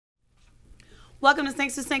Welcome to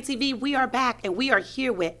Thanks to Snake TV. We are back and we are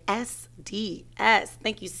here with SDS.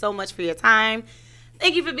 Thank you so much for your time.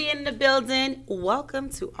 Thank you for being in the building. Welcome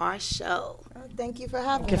to our show. Thank you for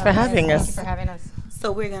having us. Thank you for having us. Thank you for having us.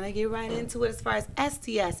 So we're going to get right into it. As far as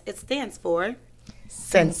SDS, it stands for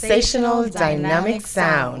Sensational Dynamic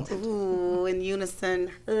Sound. Ooh, in unison.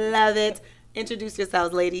 Love it. Introduce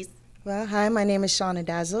yourselves, ladies. Well, hi, my name is Shauna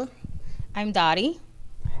Dazzle. I'm Dottie.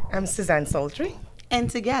 I'm Suzanne Sultry. And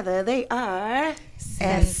together they are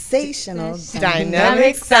Sensational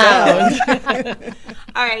Dynamic Sound.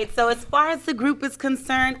 All right, so as far as the group is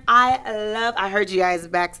concerned, I heard you guys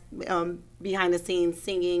back behind the scenes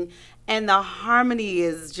singing, and the harmony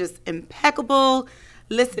is just impeccable.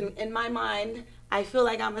 Listen, in my mind, I feel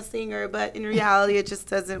like I'm a singer, but in reality, it just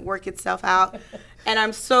doesn't work itself out. And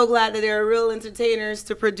I'm so glad that there are real entertainers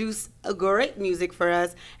to produce a great music for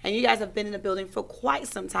us. And you guys have been in the building for quite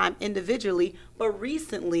some time individually, but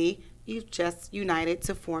recently you've just united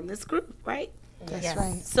to form this group, right? That's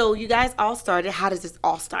right. So you guys all started. How does this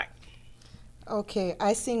all start? Okay,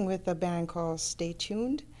 I sing with a band called Stay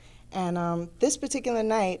Tuned. And this particular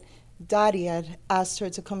night, Dottie had asked her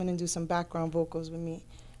to come in and do some background vocals with me.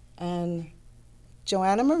 And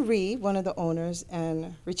Joanna Marie, one of the owners,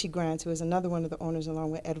 and Richie Grant, who is another one of the owners,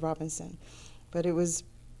 along with Ed Robinson. But it was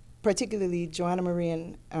particularly Joanna Marie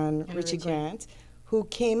and Richie Grant who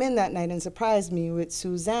came in that night and surprised me with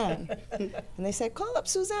Suzanne. And they said, call up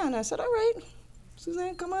Suzanne. I said, all right,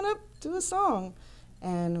 Suzanne, come on up, do a song.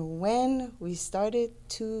 And when we started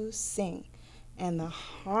to sing, and the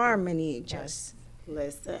harmony just...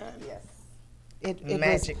 Listen. Yes. It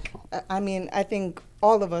Magic. Was, I mean, I think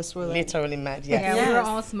all of us were like... Literally mad, yes. Yeah, we were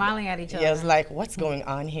all smiling at each other. Yeah, it was like, what's going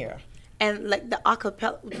on here? And like the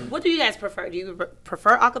acapella, what do you guys prefer? Do you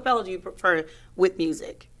prefer acapella or do you prefer with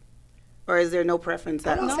music? Or is there no preference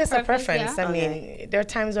I at don't all? say it's a preference, preference. yeah. I mean, there are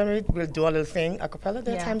times when we'll do a little thing, acapella.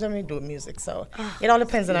 There are times when we do music. So it all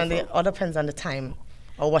depends on the time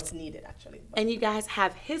or what's needed, actually. And you guys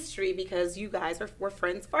have history because you guys were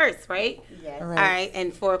friends first, right? Yes. All right,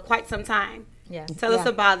 and for quite some time. Yes. Tell us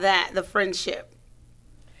about that, the friendship.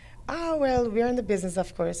 Well, we're in the business,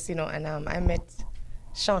 of course, and I met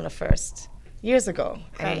Shauna first years ago,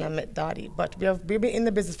 and Right. I met Dottie. But we've been in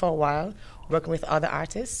the business for a while, working with other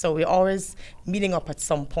artists, so we're always meeting up at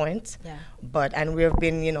some point. Yeah. And we've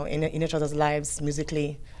been, in each other's lives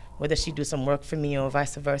musically, whether she do some work for me or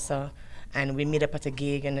vice versa. And we meet up at a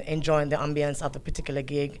gig and enjoying the ambience of the particular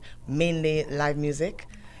gig, mainly live music.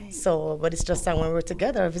 So, but it's just that when we're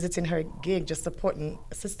together, visiting her gig, just supporting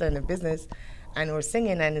a sister in the business, and we're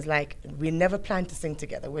singing, and it's like, we never planned to sing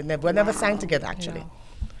together. We never sang together, actually.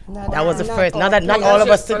 That was the first, not all of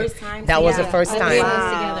us, that was the first time.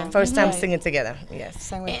 Together. First time singing together, yes.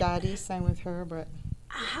 Sang with Dottie, sang with her, but...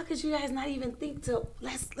 How could you guys not even think to,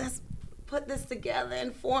 let's put this together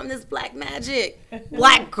and form this black magic?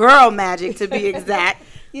 Black girl magic, to be exact.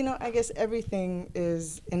 I guess everything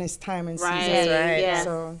is in its time and season. Right, yes.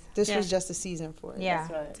 So this was just a season for it. Yeah.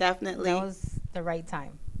 Definitely. That was the right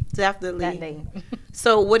time. Definitely. That day.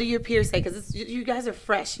 So what do your peers say? Because you guys are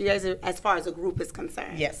fresh. You guys are, as far as a group is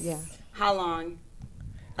concerned. Yes. Yeah. How long?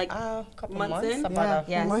 Like A couple months in? about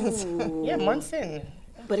Yeah. Months. months in.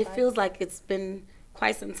 But it feels like it's been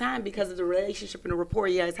quite some time because of the relationship and the rapport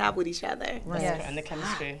you guys have with each other. Right. Yes. And the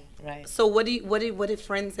chemistry, right. So what did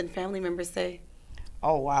friends and family members say?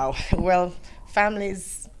 Oh, wow. Well,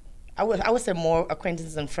 families, I would say more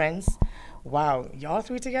acquaintances and friends. Wow, y'all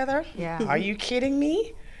three together? Yeah. Are you kidding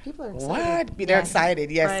me? People are excited. What? They're excited,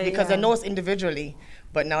 yes, Right, because yeah. they know us individually.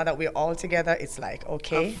 But now that we're all together, it's like,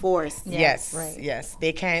 okay. Of course. Yes, Right. yes.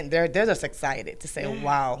 They can't, they're just excited to say,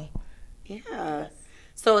 wow. Yeah.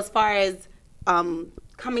 So as far as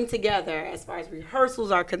coming together, as far as rehearsals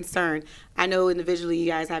are concerned, I know individually you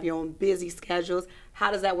guys have your own busy schedules. How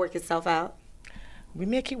does that work itself out? We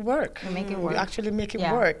make it work. We make it We work. actually make it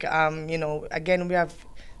Yeah. work. Again, we have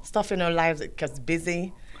stuff in our lives that gets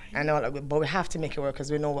busy, and all, but we have to make it work because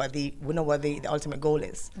we know what the ultimate goal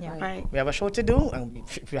is. Yeah. Right. We have a show to do, and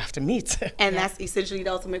we have to meet. And that's essentially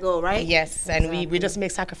the ultimate goal, right? Yes, and we just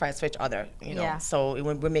make sacrifice for each other, Yeah. So we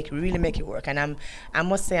really make it work, and I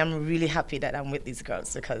must say I'm really happy that I'm with these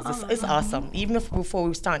girls because it's awesome. Even if before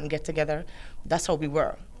we start and get together, that's how we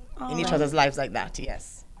were in each other's lives like that.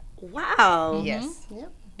 Yes. Wow. Yes.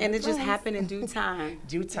 Yep. And it just happened in due time.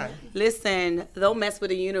 Due time. Listen, don't mess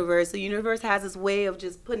with the universe. The universe has its way of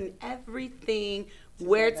just putting everything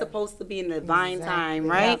where it's supposed to be in the divine time,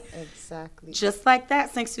 right? Exactly. Just like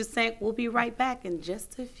that, Thanks to Sank. We'll be right back in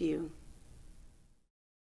just a few.